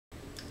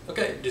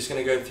Okay, just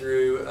going to go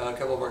through a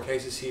couple of our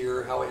cases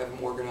here, how we have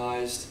them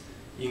organized.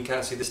 You can kind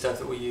of see the stuff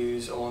that we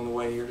use along the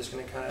way here. Just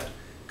going to kind of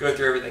go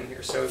through everything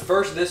here. So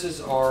first, this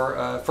is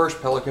our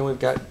first Pelican. We've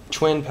got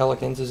twin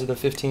Pelicans. These are the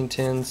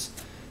 1510s.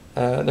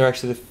 They're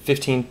actually the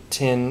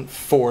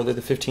 1510-4. They're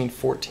the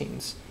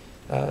 1514s.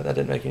 That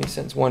didn't make any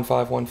sense.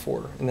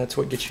 1514, and that's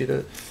what gets you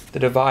the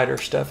divider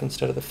stuff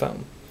instead of the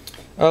foam.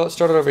 Let's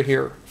start it over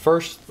here.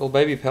 First, little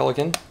baby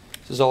Pelican.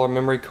 This is all our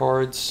memory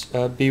cards.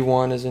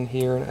 B1 is in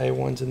here and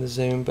A1's in the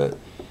zoom, but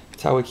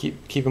that's how we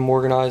keep them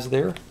organized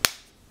there.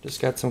 Just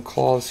got some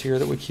cloths here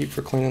that we keep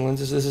for cleaning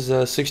lenses. This is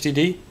a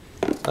 60D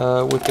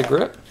with the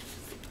grip,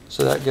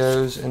 so that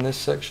goes in this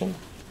section.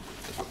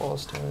 The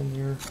claws down in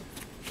here,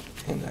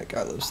 and that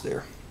guy lives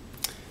there.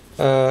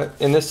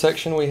 In this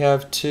section we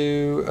have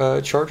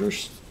two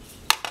chargers,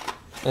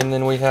 and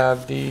then we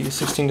have the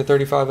 16 to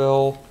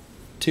 35L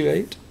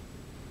 2.8,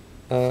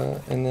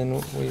 and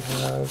then we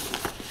have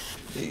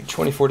the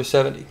 24 to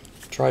 70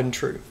 tried and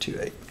true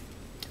 2.8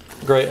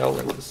 gray L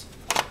lenses,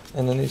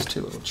 and then these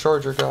two little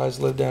charger guys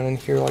live down in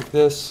here like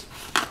this.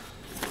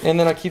 And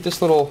then I keep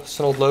this little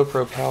low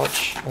pro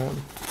pouch.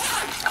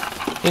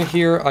 In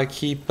here I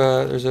keep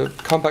there's a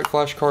compact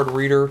flash card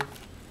reader,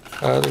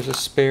 there's a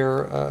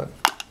spare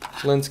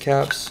lens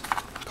caps,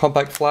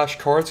 compact flash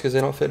cards because they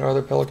don't fit in our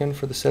other Pelican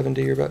for the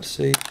 7D you're about to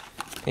see,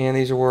 and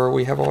these are where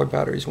we have all our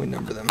batteries and we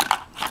number them.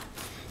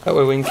 That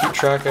way we can keep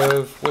track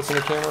of what's in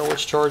the camera,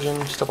 what's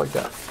charging, stuff like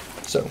that.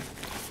 So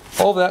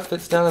all of that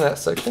fits down in that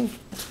section.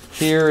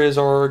 Here is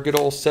our good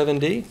old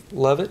 7D.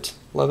 Love it,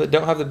 love it.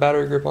 Don't have the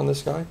battery grip on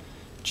this guy.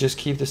 Just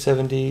keep the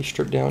 7D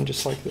stripped down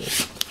just like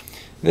this.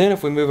 Then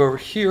if we move over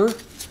here,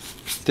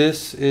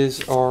 this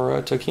is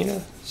our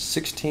Tokina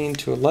 16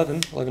 to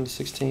 11, 11 to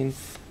 16,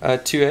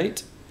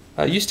 2.8.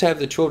 I used to have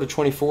the 12 to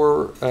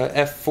 24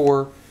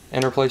 f4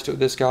 and replaced it with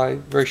this guy.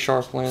 Very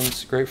sharp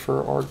lens, great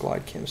for our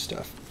glide cam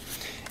stuff.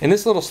 In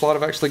this little slot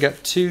I've actually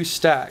got two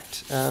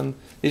stacked.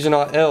 These are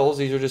not L's,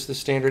 these are just the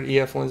standard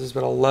EF lenses,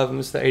 but I love them.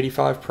 It's the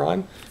 85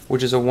 prime,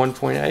 which is a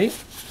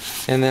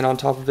 1.8. And then on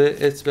top of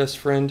it, its best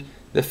friend,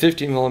 the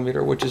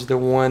 50mm, which is the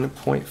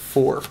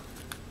 1.4.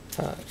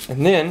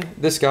 And then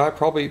this guy,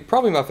 probably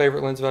my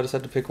favorite lens if I just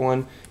had to pick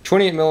one,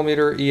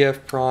 28mm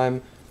EF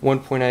prime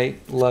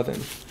 1.8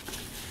 11.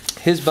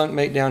 His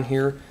bunkmate down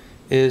here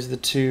is the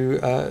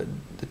 2X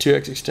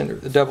extender,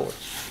 the doubler.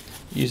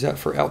 Use that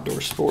for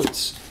outdoor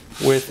sports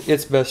with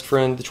its best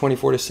friend, the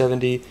 24 to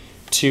 70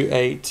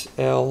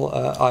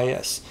 2.8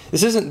 IS.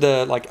 This isn't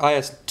the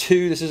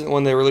IS2. This isn't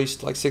one they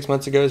released like 6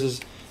 months ago. This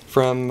is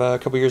from a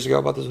couple years ago.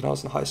 I bought this when I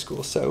was in high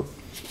school. So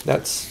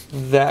that's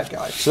that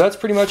guy. So that's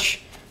pretty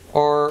much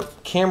our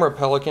camera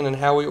Pelican and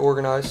how we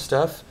organize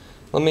stuff.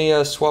 Let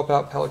me swap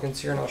out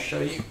Pelicans here and I'll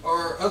show you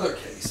our other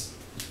case.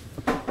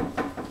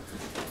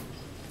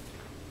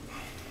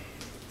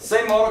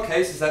 Same model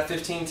case as that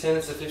 1510,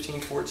 it's a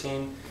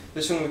 1514.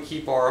 This one we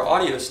keep our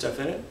audio stuff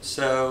in it.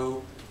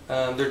 So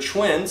they're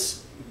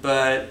twins,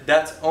 but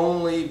that's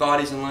only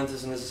bodies and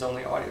lenses and this is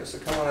only audio. So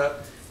come on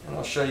up and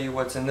I'll show you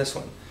what's in this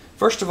one.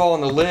 First of all,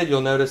 on the lid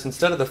you'll notice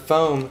instead of the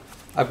foam,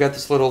 I've got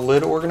this little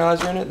lid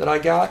organizer in it that I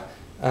got.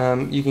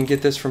 You can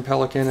get this from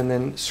Pelican and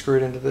then screw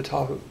it into the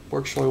top. It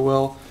works really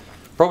well.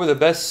 Probably the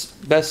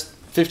best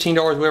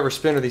 $15 we ever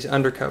spent are these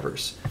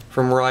undercovers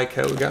from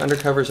Ryco. We got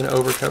undercovers and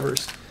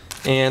overcovers,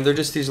 and they're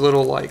just these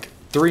little like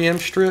 3M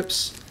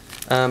strips,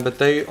 but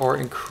they are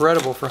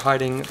incredible for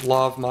hiding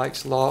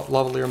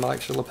lavalier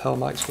mics or lapel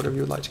mics, whatever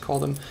you would like to call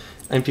them,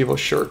 in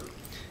people's shirt.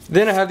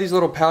 Then I have these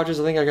little pouches.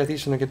 I think I got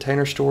these from the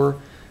Container Store.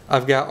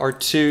 I've got our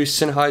two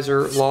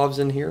Sennheiser lavs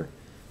in here,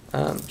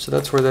 so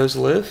that's where those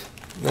live.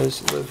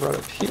 Those live right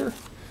up here.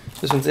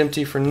 This one's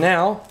empty for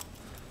now.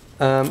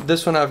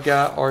 This one I've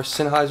got our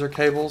Sennheiser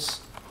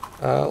cables,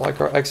 like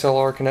our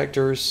XLR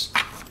connectors,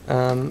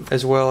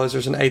 as well as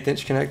there's an 1/8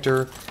 inch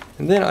connector.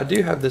 And then I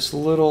do have this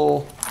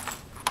little,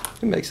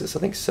 who makes this? I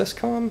think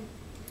Sescom.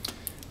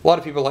 A lot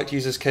of people like to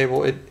use this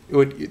cable.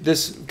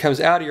 This comes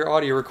out of your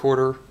audio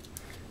recorder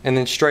and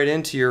then straight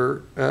into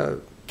your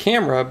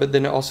camera, but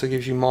then it also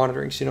gives you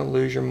monitoring so you don't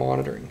lose your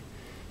monitoring.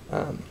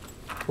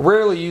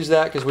 Rarely use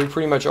that because we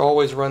pretty much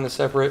always run the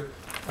separate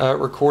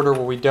recorder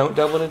where we don't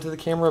double it into the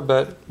camera,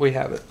 but we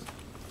have it.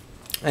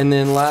 And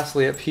then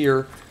lastly up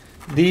here,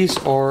 these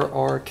are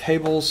our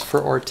cables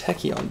for our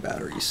Techion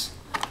batteries,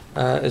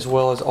 as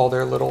well as all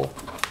their little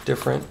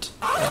different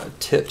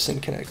tips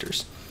and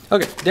connectors.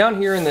 Okay, down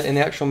here in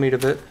the actual meat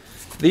of it,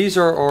 these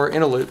are our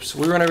Inteloops.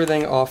 We run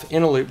everything off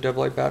Inteloop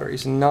AA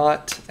batteries,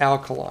 not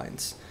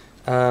alkalines.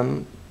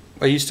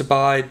 I used to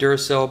buy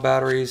Duracell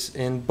batteries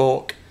in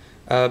bulk,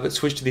 but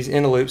switched to these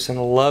Inteloops and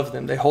love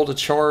them. They hold a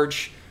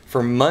charge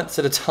for months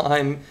at a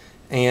time,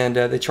 and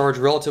they charge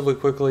relatively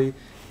quickly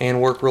and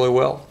work really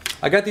well.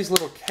 I got these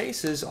little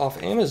cases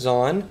off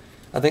Amazon.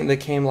 I think they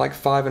came like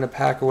 5 in a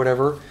pack or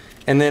whatever.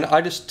 And then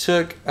I just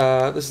took,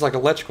 this is like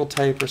electrical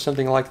tape or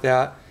something like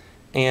that,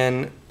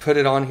 and put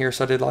it on here.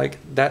 So I did like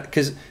that,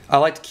 because I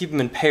like to keep them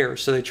in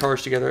pairs so they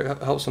charge together.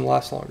 It helps them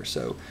last longer.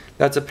 So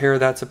that's a pair,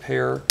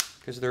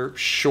 because they're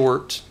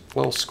short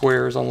little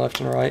squares on left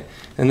and right.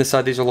 And this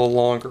side, these are a little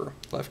longer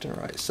left and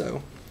right.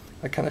 So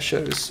that kind of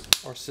shows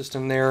our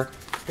system there.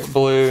 Got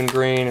blue and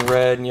green and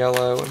red and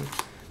yellow and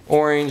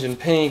orange and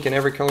pink and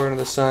every color under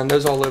the sun.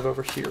 Those all live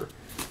over here.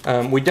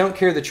 We don't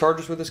carry the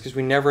chargers with us because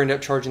we never end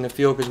up charging the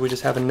field because we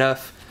just have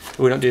enough.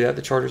 We don't do that.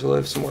 The chargers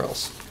live somewhere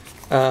else.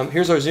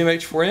 Here's our Zoom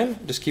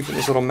H4n. Just keep it in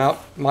these little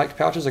mic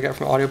pouches I got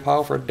from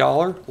AudioPile for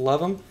 $1. Love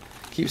them.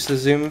 Keeps the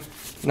Zoom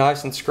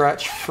nice and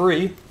scratch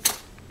free.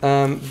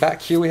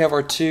 Back here we have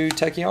our two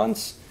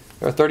Techions.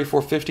 Our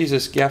 3450s.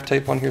 This gaff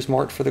tape on here is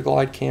marked for the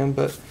glide cam,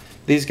 but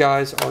these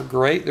guys are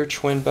great. They're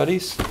twin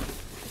buddies.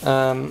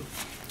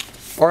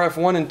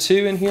 RF1 and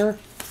 2 in here.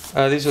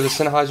 These are the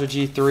Sennheiser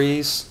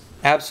G3s.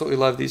 Absolutely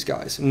love these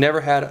guys.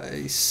 Never had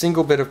a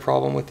single bit of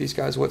problem with these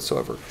guys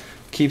whatsoever.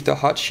 Keep the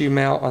hot shoe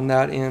mount on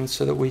that end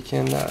so that we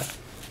can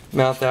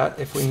mount that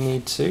if we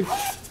need to.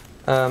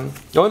 The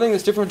only thing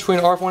that's different between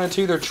RF1 and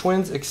 2, they're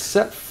twins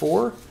except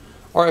for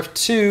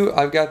RF2,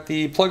 I've got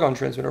the plug-on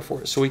transmitter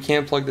for it. So we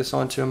can plug this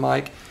onto a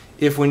mic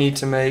if we need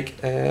to make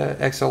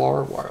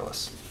XLR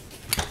wireless.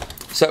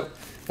 So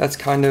that's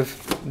kind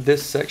of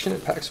this section.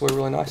 It packs away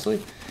really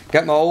nicely.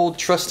 Got my old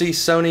trusty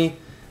Sony.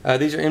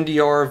 These are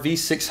MDR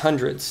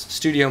V600s,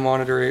 studio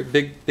monitor,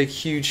 big,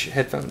 huge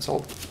headphones.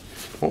 I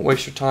won't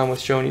waste your time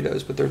with showing you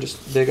those, but they're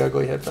just big,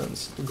 ugly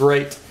headphones.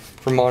 Great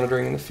for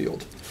monitoring in the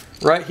field.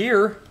 Right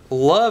here,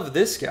 love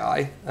this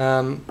guy.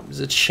 It's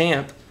a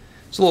champ.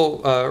 It's a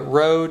little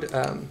Rode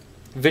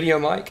video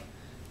mic.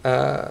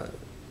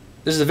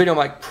 This is a Video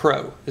Mic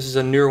Pro. This is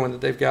a newer one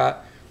that they've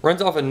got.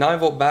 Runs off a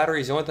 9-volt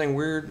battery. Is the only thing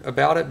weird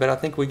about it, but I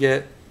think we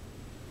get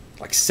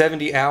like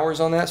 70 hours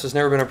on that, so it's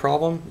never been a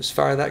problem. Just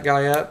fire that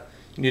guy up.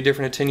 You can do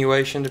different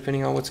attenuation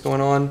depending on what's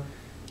going on.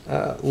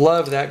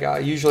 Love that guy.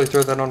 Usually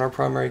throw that on our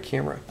primary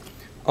camera.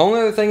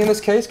 Only other thing in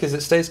this case, because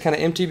it stays kind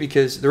of empty,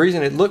 because the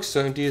reason it looks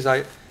so empty is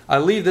I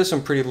leave this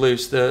one pretty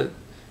loose. The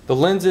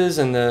lenses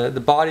and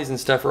the bodies and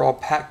stuff are all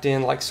packed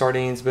in like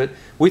sardines, but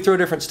we throw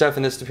different stuff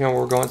in this depending on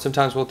where we're going.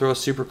 Sometimes we'll throw a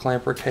super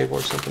clamp or a cable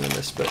or something in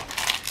this. But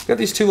I've got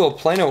these two little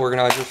Plano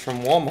organizers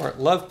from Walmart.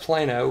 Love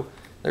Plano.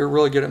 They're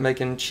really good at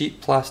making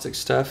cheap plastic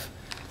stuff.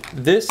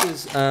 This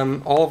is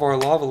all of our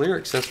lavalier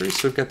accessories.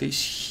 So we've got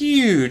these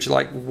huge,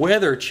 like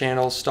Weather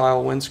Channel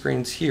style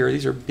windscreens here.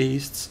 These are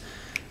beasts.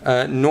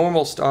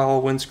 Normal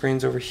style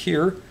windscreens over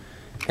here,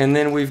 and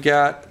then we've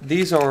got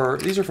these are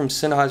from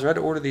Sennheiser. I had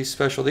to order these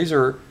special.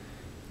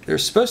 They're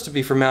supposed to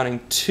be for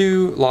mounting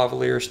two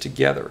lavaliers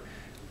together.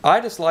 I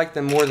just like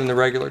them more than the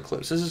regular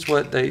clips. This is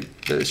what the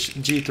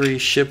G3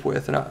 ship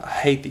with, and I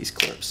hate these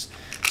clips.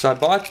 So I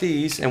bought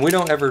these, and we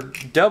don't ever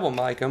double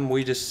mic them.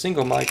 We just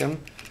single mic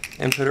them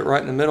and put it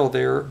right in the middle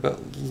there, but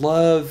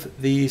love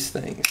these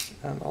things.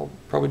 I'll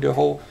probably do a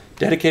whole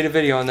dedicated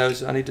video on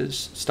those. I need to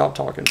stop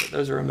talking, but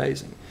those are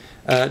amazing.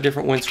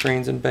 Different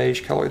windscreens and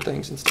beige colored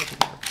things and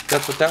stuff.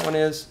 That's what that one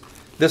is.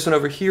 This one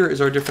over here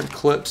is our different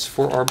clips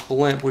for our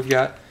blimp. We've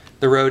got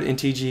the Rode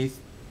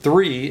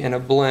NTG3 and a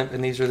blimp,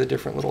 and these are the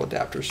different little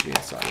adapters to be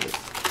inside of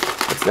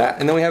it. That's that.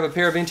 And then we have a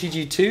pair of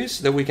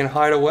NTG2s that we can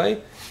hide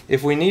away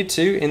if we need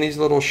to in these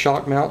little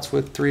shock mounts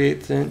with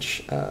 3/8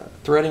 inch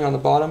threading on the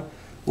bottom.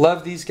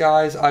 Love these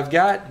guys. I've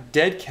got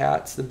dead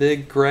cats, the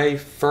big gray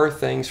fur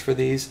things for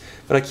these,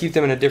 but I keep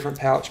them in a different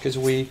pouch because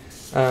we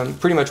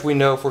pretty much we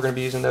know if we're going to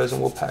be using those,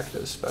 and we'll pack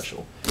those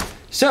special.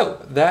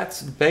 So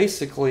that's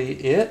basically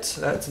it.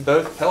 That's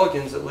both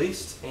Pelicans at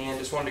least, and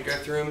just wanted to go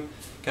through them,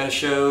 kind of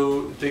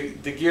show the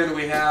gear that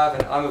we have.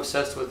 And I'm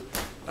obsessed with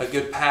a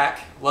good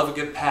pack. Love a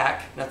good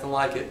pack. Nothing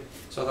like it.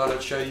 So I thought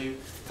I'd show you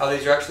how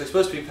these are actually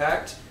supposed to be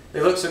packed. They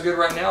look so good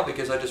right now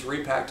because I just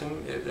repacked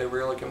them. They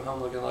rarely come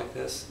home looking like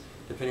this,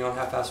 depending on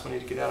how fast we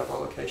need to get out of our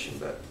location.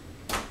 But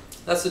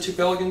that's the two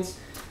Pelicans.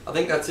 I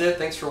think that's it.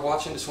 Thanks for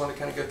watching. Just wanted to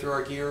kind of go through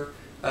our gear.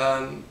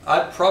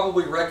 I'd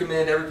probably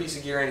recommend every piece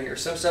of gear in here.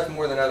 Some stuff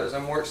more than others.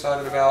 I'm more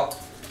excited about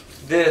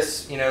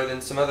this,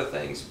 than some other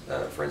things.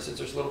 For instance,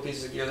 there's little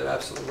pieces of gear that I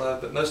absolutely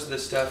love, but most of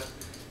this stuff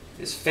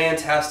is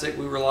fantastic.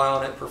 We rely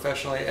on it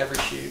professionally at every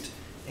shoot,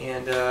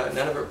 and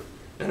none of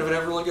it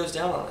ever really goes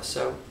down on us.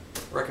 So,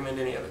 recommend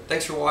any of it.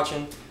 Thanks for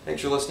watching.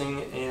 Thanks for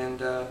listening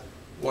and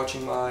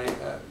watching my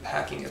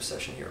packing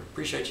obsession here.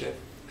 Appreciate you.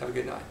 Have a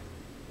good night.